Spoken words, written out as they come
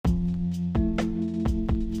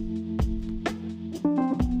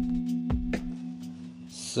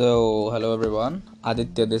Hello everyone,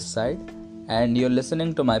 Aditya this side, and you're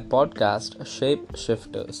listening to my podcast Shape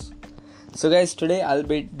Shifters. Guys, today I'll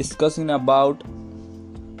be discussing about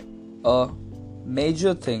a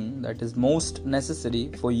major thing that is most necessary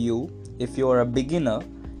for you if you are a beginner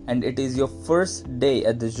and it is your first day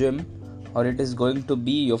at the gym, or it is going to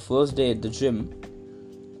be your first day at the gym.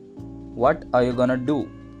 What are you gonna do?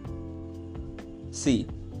 See,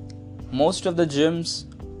 most of the gyms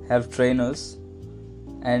have trainers,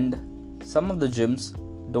 and some of the gyms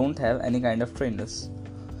don't have any kind of trainers.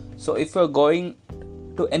 So if you're going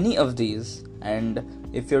to any of these, and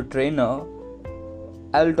if your trainer,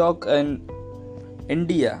 I'll talk in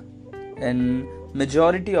India, and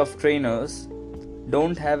majority of trainers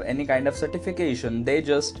don't have any kind of certification. They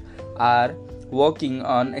just are working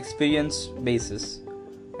on experience basis,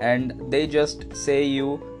 and they just say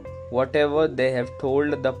you whatever they have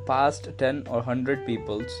told the past 10 or 100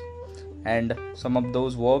 peoples, and some of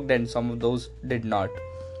those worked and some of those did not.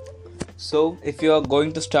 So if you are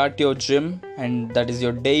going to start your gym and that is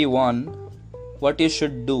your day one, what you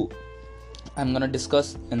should do, I'm gonna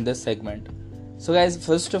discuss in this segment. So guys,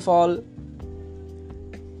 first of all,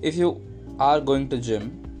 if you are going to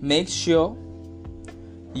gym, make sure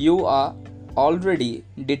you are already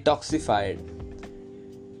detoxified.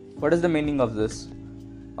 What is the meaning of this?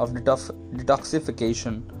 Of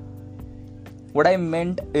detoxification? What I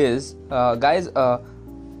meant is, guys,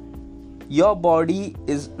 your body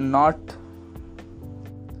is not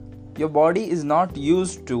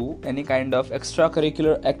used to any kind of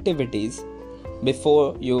extracurricular activities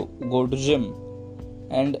before you go to gym,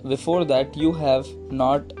 and before that you have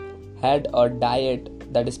not had a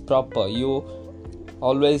diet that is proper. You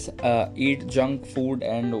always eat junk food,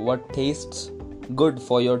 and what tastes good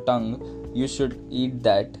for your tongue, you should eat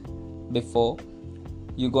that before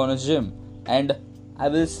you go to gym. And I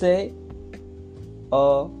will say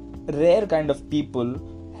a rare kind of people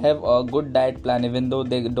have a good diet plan even though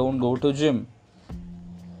they don't go to gym.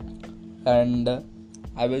 And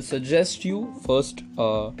I will suggest you first,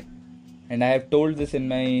 and I have told this in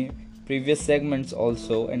my previous segments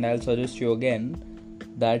also, and I'll suggest you again,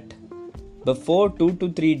 that before 2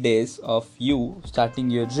 to 3 days of you starting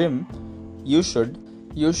your gym, you should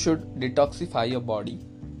detoxify your body.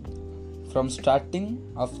 From starting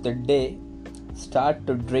of the day, start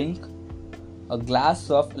to drink a glass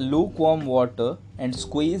of lukewarm water and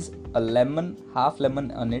squeeze a lemon, half lemon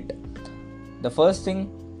on it. The first thing,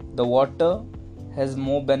 the water has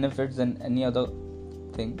more benefits than any other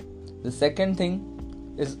thing. The second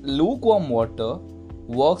thing is, lukewarm water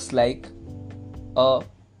works like a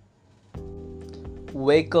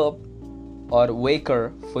waker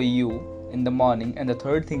for you in the morning. And the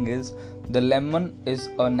third thing is, the lemon is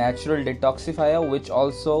a natural detoxifier which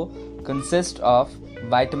also consists of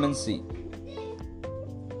vitamin C,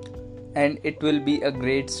 and it will be a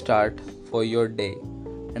great start for your day.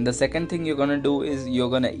 And the second thing you're gonna do is, you're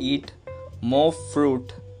gonna eat more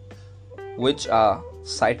fruit which are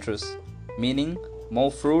citrus, meaning more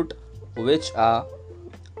fruit which are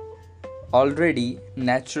already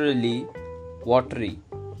naturally watery.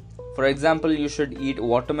 For example, you should eat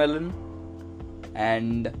watermelon,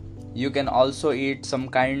 and you can also eat some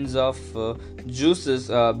kinds of juices.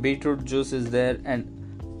 Beetroot juice is there, and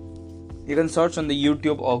you can search on the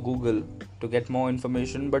YouTube or Google to get more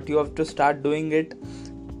information, but you have to start doing it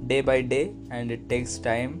day by day, and it takes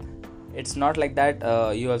time. It's not like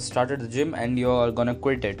that you have started the gym and you are gonna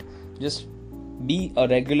quit it. Just be a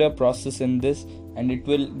regular process in this, and it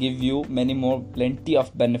will give you plenty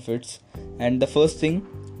of benefits. And the first thing,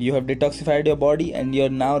 you have detoxified your body and you're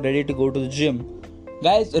now ready to go to the gym.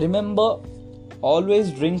 Guys, remember, always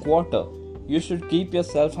drink water. You should keep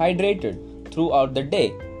yourself hydrated throughout the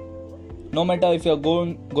day. No matter if you're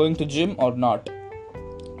going to gym or not,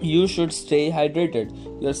 you should stay hydrated.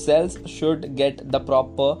 Your cells should get the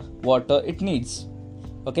proper water it needs.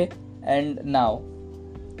 Okay? And now,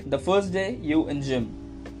 the first day you in gym,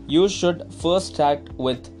 you should first start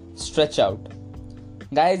with stretch out.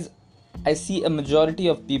 Guys, I see a majority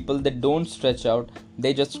of people that don't stretch out.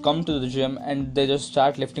 They just come to the gym and they just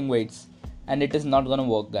start lifting weights, and it is not gonna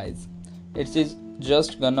work, guys. It is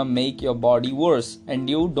just gonna make your body worse, and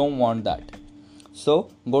you don't want that. So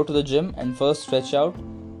go to the gym and first stretch out.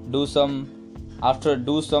 Do some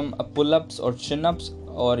pull-ups or chin-ups,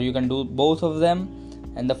 or you can do both of them.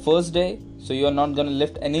 And the first day, so you are not gonna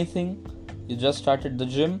lift anything. You just started the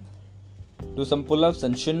gym. Do some pull-ups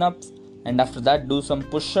and chin-ups, and after that do some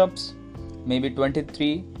push-ups, maybe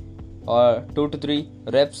 23 or 2 to 3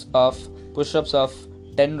 reps of push-ups of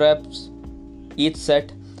 10 reps each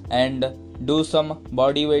set, and do some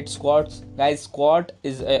body weight squats. Guys, squat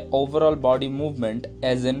is a overall body movement,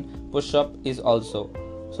 as in push up is also.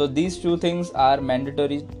 So these two things are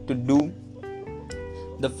mandatory to do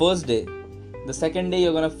the first day. The second day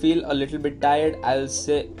you're gonna feel a little bit tired. I'll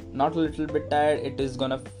say not a little bit tired,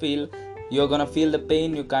 you're gonna feel the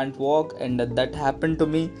pain, you can't walk, and that happened to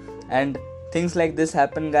me. And things like this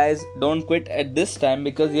happen, guys. Don't quit at this time,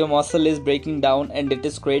 because your muscle is breaking down and it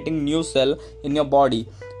is creating new cell in your body,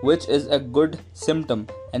 which is a good symptom.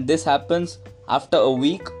 And this happens after a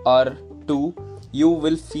week or two. You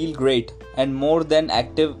will feel great and more than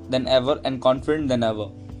active than ever and confident than ever.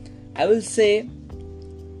 I will say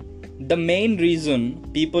the main reason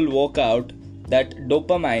people work out, that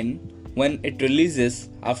dopamine, when it releases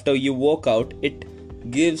after you work out, it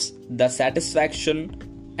gives the satisfaction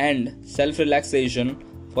and self-relaxation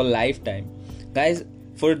for lifetime. Guys,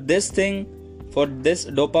 for this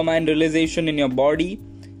dopamine realization in your body,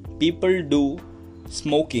 people do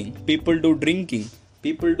smoking, people do drinking,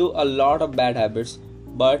 people do a lot of bad habits,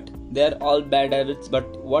 but they're all bad habits.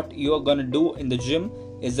 But what you are gonna do in the gym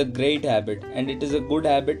is a great habit, and it is a good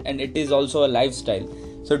habit, and it is also a lifestyle.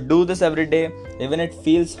 So do this every day. Even it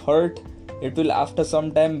feels hurt, it will after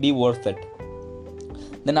some time be worth it.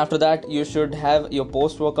 Then after that, you should have your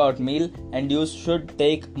post-workout meal, and you should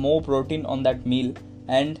take more protein on that meal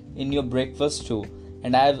and in your breakfast too.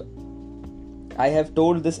 And I have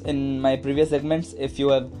told this in my previous segments. If you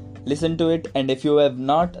have listened to it, and if you have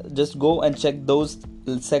not, just go and check those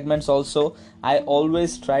segments also. I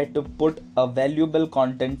always try to put a valuable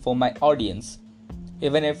content for my audience.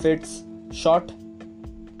 Even if it's short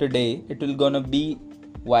today, it will gonna be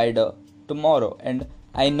wider tomorrow, and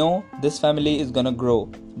I know this family is gonna grow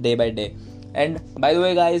day by day. And by the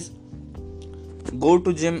way, guys, go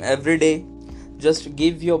to gym every day. Just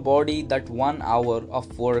give your body that 1 hour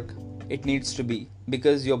of work it needs to be,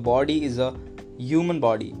 because your body is a human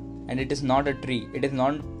body and it is not a tree. It is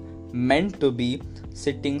not meant to be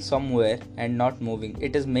sitting somewhere and not moving.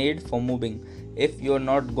 It is made for moving. If you are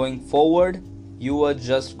not going forward, you are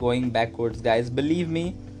just going backwards, guys. Believe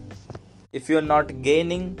me, if you are not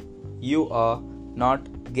gaining, you are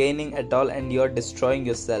not gaining at all, and you are destroying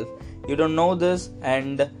yourself. You don't know this,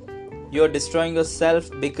 and you're destroying yourself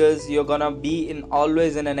because you're gonna be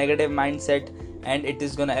always in a negative mindset, and it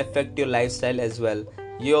is gonna affect your lifestyle as well.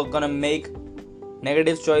 You're gonna make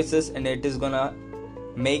negative choices, and it is gonna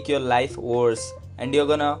make your life worse, and you're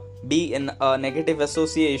gonna be in a negative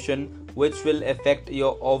association, which will affect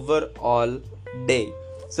your overall day.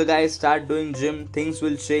 So guys, start doing gym. Things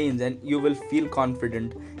will change, and you will feel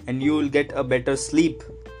confident, and you will get a better sleep.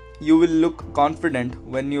 You will look confident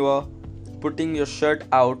when you are putting your shirt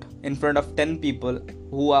out in front of 10 people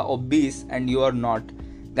who are obese and you are not.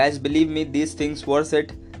 Guys, believe me, these things worth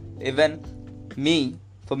it. Even me,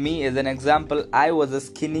 for me as an example, I was a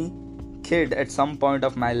skinny kid at some point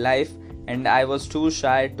of my life, and I was too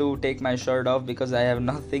shy to take my shirt off because I have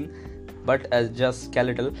nothing but as just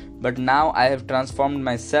skeletal. But now I have transformed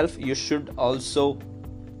myself. You should also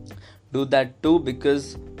do that too,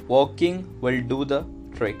 because walking will do the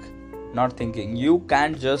trick, not thinking. You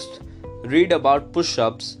can't just read about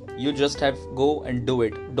push-ups, you just have to go and do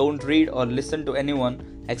it. Don't read or listen to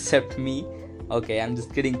anyone except me. Okay, I'm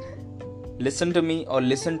just kidding. Listen to me or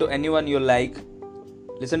listen to anyone you like.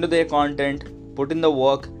 Listen to their content, put in the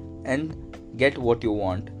work, and get what you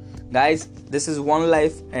want. Guys, this is one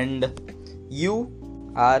life, and you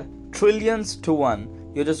are trillions to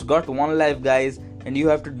one. You just got one life, guys, and you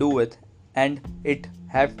have to do it. And it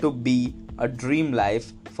have to be a dream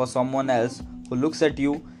life for someone else who looks at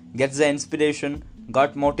you, gets the inspiration,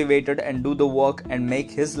 got motivated, and do the work and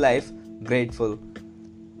make his life grateful.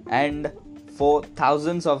 And for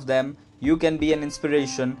thousands of them, you can be an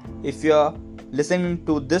inspiration if you're listening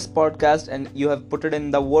to this podcast and you have put it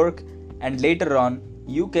in the work, and later on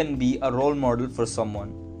you can be a role model for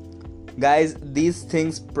someone. Guys, these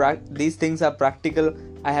things are practical.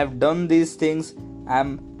 I have done these things.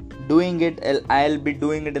 I'm doing it. I'll be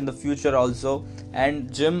doing it in the future also.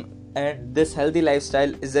 And gym and this healthy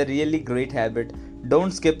lifestyle is a really great habit.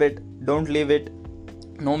 Don't skip it. Don't leave it.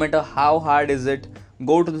 No matter how hard is it,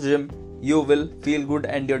 go to the gym. You will feel good,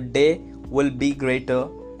 and your day will be greater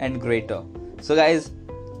and greater. So guys,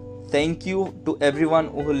 thank you to everyone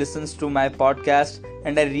who listens to my podcast,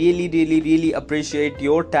 and I really appreciate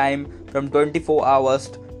your time from 24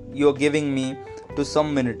 hours you're giving me to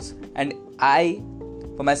some minutes. And I,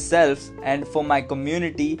 for myself and for my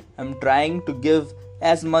community, I'm trying to give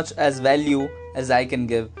as much as value as I can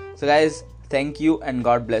give. So guys, thank you and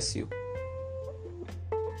God bless you.